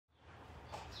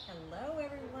Hello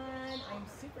everyone, I'm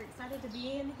super excited to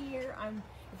be in here.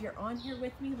 If you're on here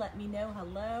with me, let me know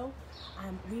hello.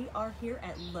 We are here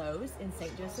at Lowe's in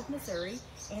St. Joseph, Missouri,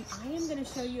 and I am going to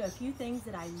show you a few things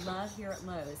that I love here at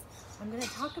Lowe's. I'm going to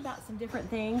talk about some different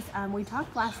things. We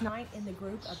talked last night in the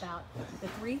group about the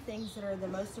 3 things that are the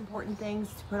most important things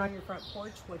to put on your front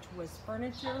porch, which was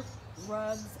furniture,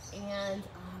 rugs, and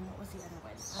what was the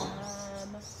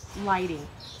other one? Lighting.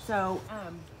 So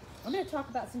I'm going to talk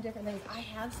about some different things. I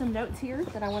have some notes here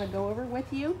that I want to go over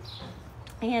with you.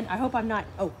 And I hope I'm not,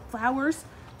 flowers,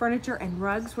 furniture, and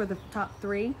rugs were the top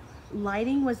 3.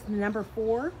 Lighting was number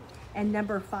 4. And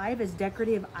number 5 is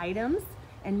decorative items.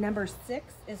 And number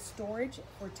 6 is storage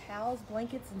for towels,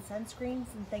 blankets, and sunscreens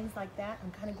and things like that. I'm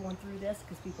kind of going through this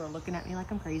because people are looking at me like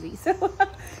I'm crazy. So,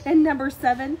 and number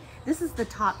 7, this is the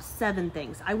top 7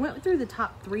 things. I went through the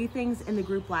top 3 things in the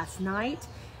group last night.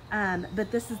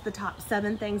 But this is the top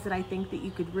 7 things that I think that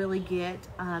you could really get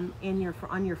on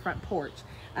your front porch.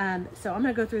 So I'm going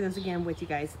to go through those again with you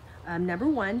guys. Number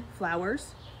 1,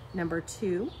 flowers. Number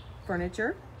 2,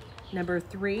 furniture. Number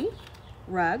 3,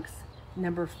 rugs.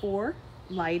 Number 4,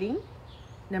 lighting.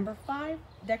 Number 5,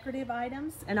 decorative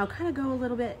items. And I'll kind of go a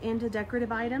little bit into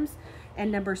decorative items.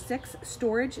 And number 6,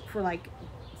 storage for like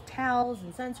towels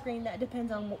and sunscreen. That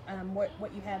depends on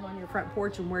what you have on your front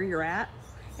porch and where you're at.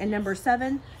 And number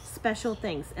 7, special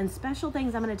things. And special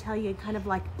things, I'm going to tell you kind of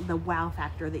like the wow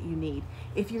factor that you need.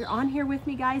 If you're on here with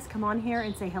me, guys, come on here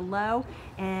and say hello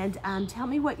and tell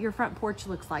me what your front porch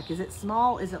looks like. Is it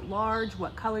small? Is it large?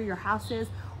 What color your house is?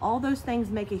 All those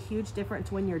things make a huge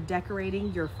difference when you're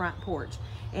decorating your front porch.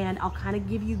 And I'll kind of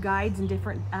give you guides in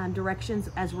different directions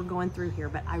as we're going through here.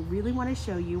 But I really want to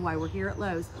show you, while we're here at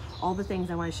Lowe's, all the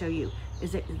things I want to show you.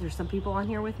 Is there some people on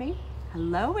here with me?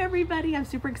 Hello everybody, I'm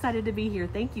super excited to be here.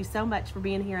 Thank you so much for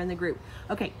being here in the group.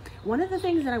 Okay, one of the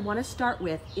things that I want to start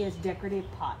with is decorative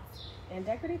pots. And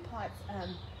decorative pots,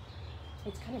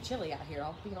 it's kind of chilly out here,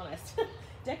 I'll be honest.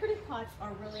 Decorative pots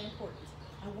are really important.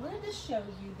 I wanted to show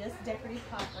you this decorative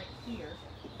pot right here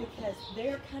because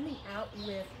they're coming out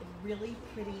with really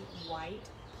pretty white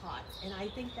pots. And I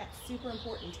think that's super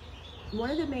important. One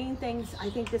of the main things I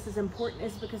think this is important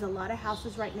is because a lot of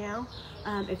houses right now,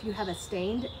 if you have a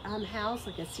stained house,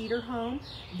 like a cedar home,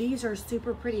 these are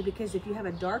super pretty because if you have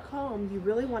a dark home, you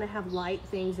really want to have light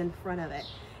things in front of it.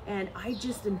 And I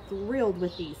just am thrilled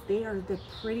with these. They are the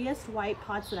prettiest white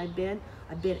pots that I've been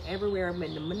everywhere. I've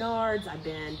been to Menards, I've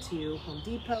been to Home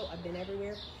Depot, I've been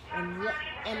everywhere.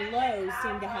 And Lowe's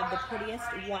seem to have the prettiest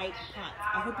white pots.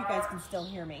 I hope you guys can still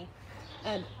hear me.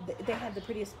 They have the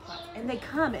prettiest pots, and they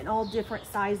come in all different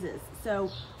sizes. So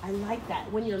I like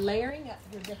that. When you're layering up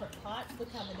your different pots,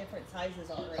 look how the different sizes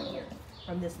are right here.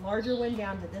 From this larger one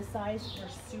down to this size, they're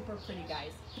super pretty, guys.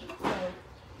 So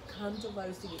come to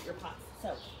Lowe's to get your pots.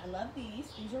 So I love these.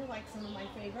 These are like some of my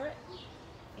favorite.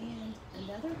 And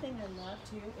another thing I love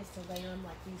too is to layer them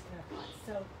like these kind of pots.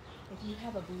 So if you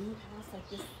have a blue house like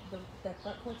this, the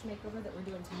front porch makeover that we're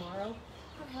doing tomorrow,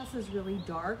 our house is really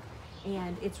dark.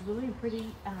 And it's really pretty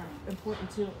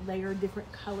important to layer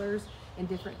different colors and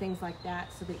different things like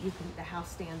that so that the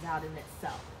house stands out in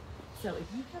itself. So if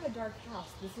you have a dark house,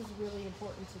 this is really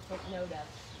important to take note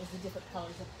of, is the different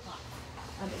colors of pots.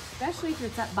 Especially if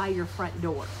it's up by your front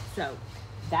door. So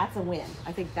that's a win.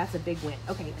 I think that's a big win.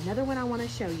 Okay, another one I want to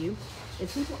show you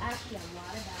is people ask me a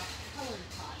lot about colored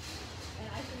pots. And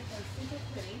I think they're super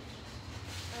pretty.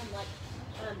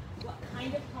 What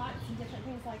kind of pots and different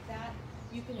things like that.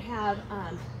 You can have,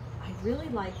 I really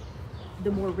like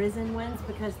the more resin ones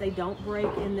because they don't break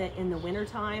in the winter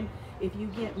time. If you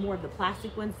get more of the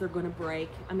plastic ones, they're going to break.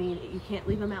 I mean, you can't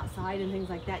leave them outside and things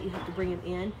like that. You have to bring them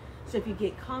in. So if you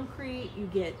get concrete, you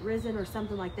get resin or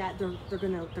something like that, they're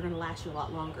gonna last you a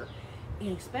lot longer.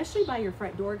 And especially by your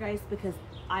front door, guys, because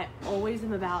I always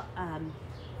am about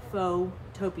faux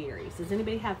topiaries. Does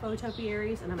anybody have faux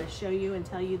topiaries? And I'm going to show you and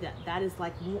tell you that is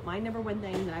like my number 1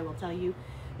 thing that I will tell you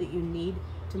that you need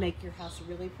to make your house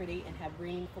really pretty and have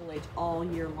green foliage all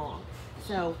year long.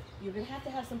 So you're going to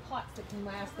have some pots that can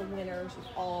last the winters of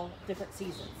all different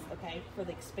seasons, okay, for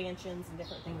the expansions and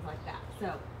different things like that.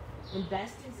 So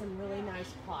invest in some really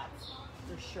nice pots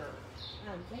for sure.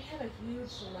 They have a huge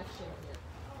selection here.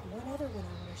 One other one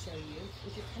I want to show you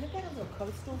is you kind of got a little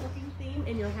coastal looking theme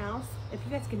in your house. If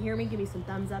you guys can hear me, give me some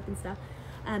thumbs up and stuff.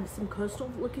 Some coastal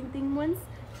looking theme ones.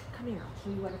 Come here, I'll show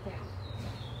you what I found.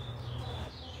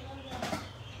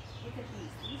 Look at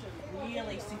these. These are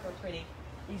really super pretty.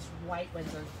 These white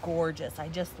ones are gorgeous. I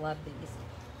just love these.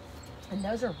 And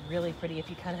those are really pretty if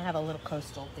you kind of have a little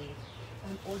coastal theme.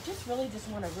 Or just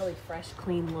want a really fresh,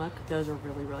 clean look. Those are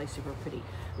really, really super pretty.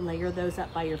 Layer those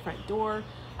up by your front door.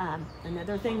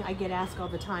 Another thing I get asked all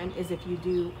the time is if you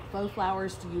do faux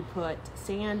flowers, do you put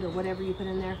sand or whatever you put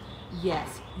in there?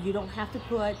 Yes, you don't have to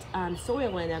put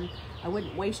soil in them. I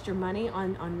wouldn't waste your money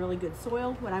on really good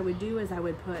soil. What I would do is I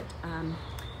would put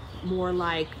more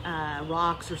like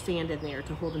rocks or sand in there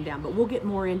to hold them down. But we'll get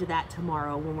more into that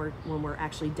tomorrow when we're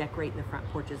actually decorating the front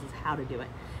porches, is how to do it.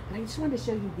 But I just wanted to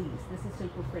show you these. This is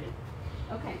super pretty.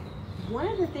 Okay, one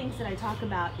of the things that I talk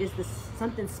about is this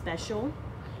something special.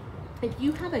 If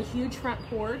you have a huge front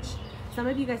porch, some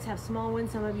of you guys have small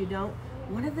ones, some of you don't.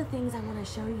 One of the things I want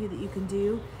to show you that you can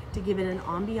do to give it an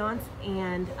ambiance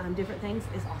and different things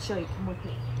is, I'll show you. Come with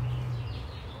me.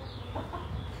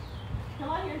 Come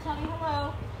on here and tell me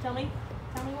hello. Tell me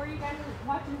where you guys are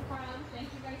watching from.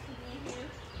 Thank you guys for being here.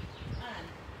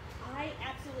 I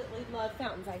absolutely love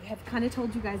fountains. I have kind of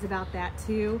told you guys about that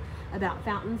too, about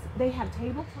fountains. They have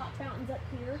tabletop fountains up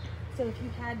here. So if you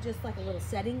had just like a little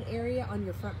setting area on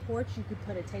your front porch, you could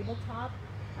put a tabletop.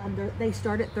 They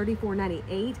start at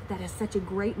 $34.98. That is such a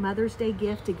great Mother's Day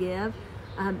gift to give.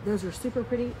 Those are super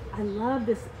pretty. I love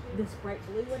this bright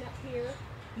blue one up here.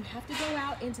 You have to go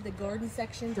out into the garden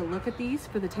section to look at these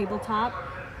for the tabletop,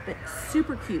 but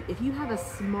super cute. If you have a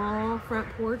small front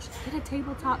porch, get a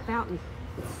tabletop fountain.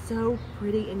 It's so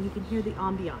pretty, and you can hear the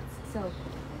ambiance. So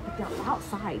if you're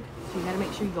outside, so you gotta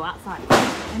make sure you go outside.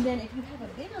 And then if you have a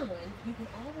bigger one, you can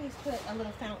always put a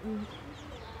little fountain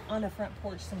on a front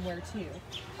porch somewhere too,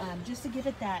 just to give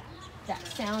it that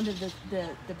sound of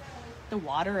the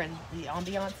water and the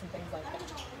ambiance and things like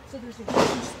that. So there's a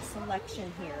huge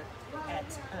selection here at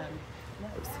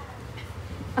Lowe's.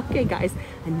 Okay guys,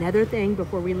 another thing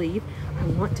before we leave, I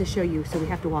want to show you, so we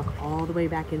have to walk all the way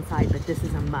back inside, but this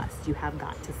is a must. You have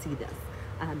got to see this.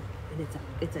 And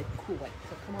it's a cool one,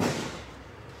 so come on.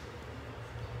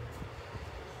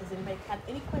 Does anybody have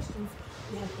any questions?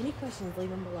 If you have any questions, leave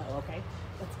them below, okay?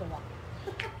 Let's go walk.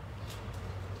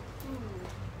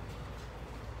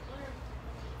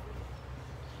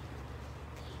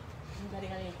 Anybody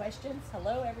got any questions?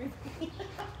 Hello, everybody.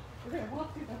 We're going to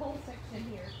walk through the whole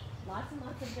section here. Lots and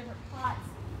lots of different pots.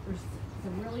 There's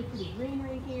some really pretty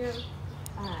greenery here.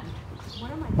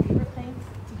 One of my favorite things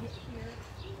to get here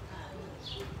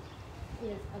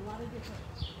is a lot of different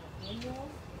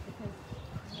annuals, because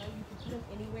you can put them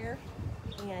anywhere,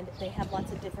 and they have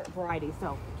lots of different varieties.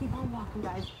 So keep on walking,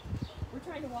 guys. We're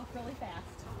trying to walk really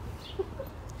fast.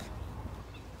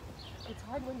 It's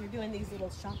hard when you're doing these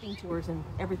little shopping tours and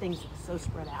everything's so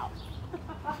spread out. Look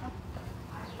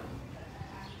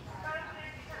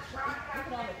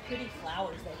at all the pretty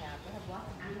flowers they have. They have lots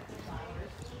of beautiful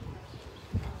flowers.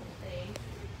 Lots of things.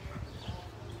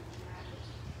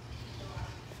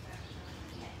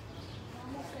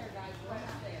 Almost there, guys. We're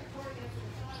almost there.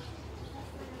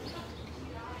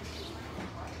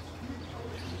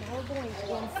 Now we're going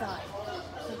inside.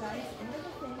 So guys, one of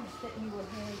the things that you will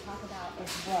hear me talk about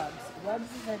is rugs. Rugs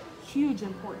is a huge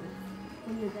importance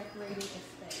when you're decorating a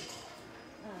space.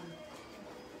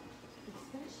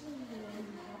 Especially when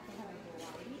you have to have a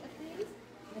variety of things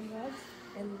and rugs,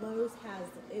 and Lowe's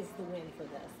is the win for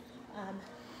this.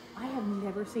 I have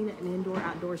never seen an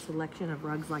indoor-outdoor selection of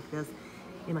rugs like this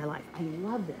in my life. I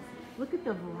love this. Look at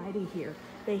the variety here.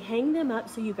 They hang them up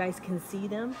so you guys can see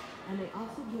them, and they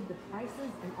also give the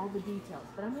prices and all the details.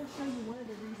 But I'm going to show you one of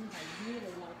the reasons I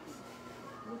really like these.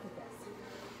 Look at this.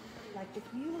 Like if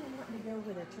you are wanting to go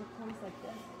with a turquoise like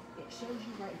this, it shows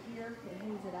you right here, it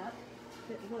hangs it up.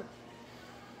 But look,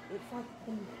 it's like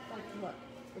look,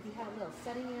 if you have a little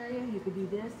setting area, you could do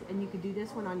this, and you could do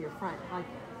this one on your front, like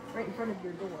right in front of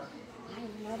your door.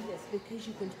 I love this because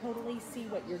you can totally see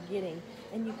what you're getting,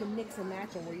 and you can mix and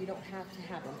match them where you don't have to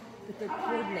have them, but they're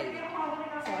coordinated.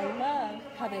 So I love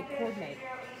how they coordinate.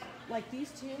 Like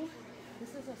these two, this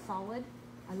is a solid.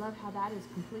 I love how that is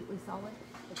completely solid,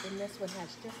 but then this one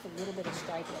has just a little bit of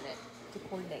stripe in it to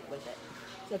coordinate with it.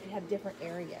 So if you have different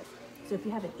areas. So if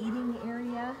you have an eating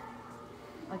area,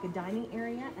 like a dining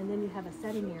area, and then you have a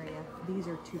setting area, these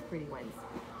are two pretty ones.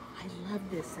 I love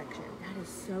this section. That is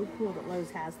so cool that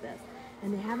Lowe's has this.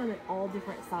 And they have them in all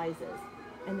different sizes.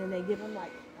 And then they give them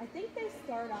like, I think they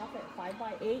start off at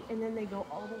 5x8, and then they go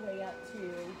all the way up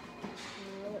to,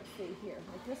 let's see here.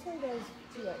 Like this one goes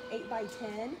to an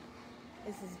 8x10.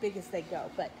 It's as big as they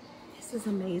go, but this is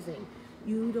amazing.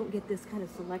 You don't get this kind of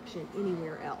selection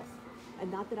anywhere else.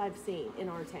 And not that I've seen in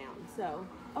our town. So,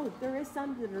 oh, there is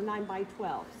some that are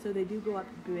 9x12, so they do go up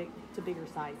to bigger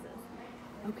sizes.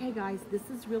 Okay guys, this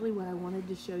is really what I wanted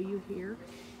to show you here,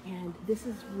 and this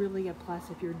is really a plus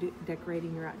if you're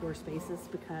decorating your outdoor spaces,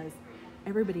 because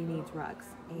everybody needs rugs,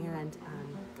 and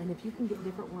if you can get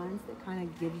different ones that kind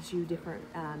of gives you different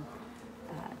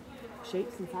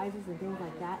shapes and sizes and things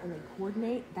like that, and they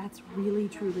coordinate, that's really,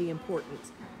 truly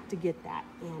important to get that.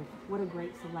 And what a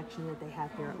great selection that they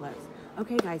have here at Lowe's.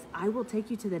 Okay, guys, I will take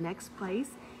you to the next place,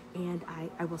 and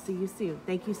I will see you soon.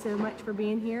 Thank you so much for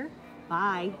being here.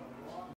 Bye.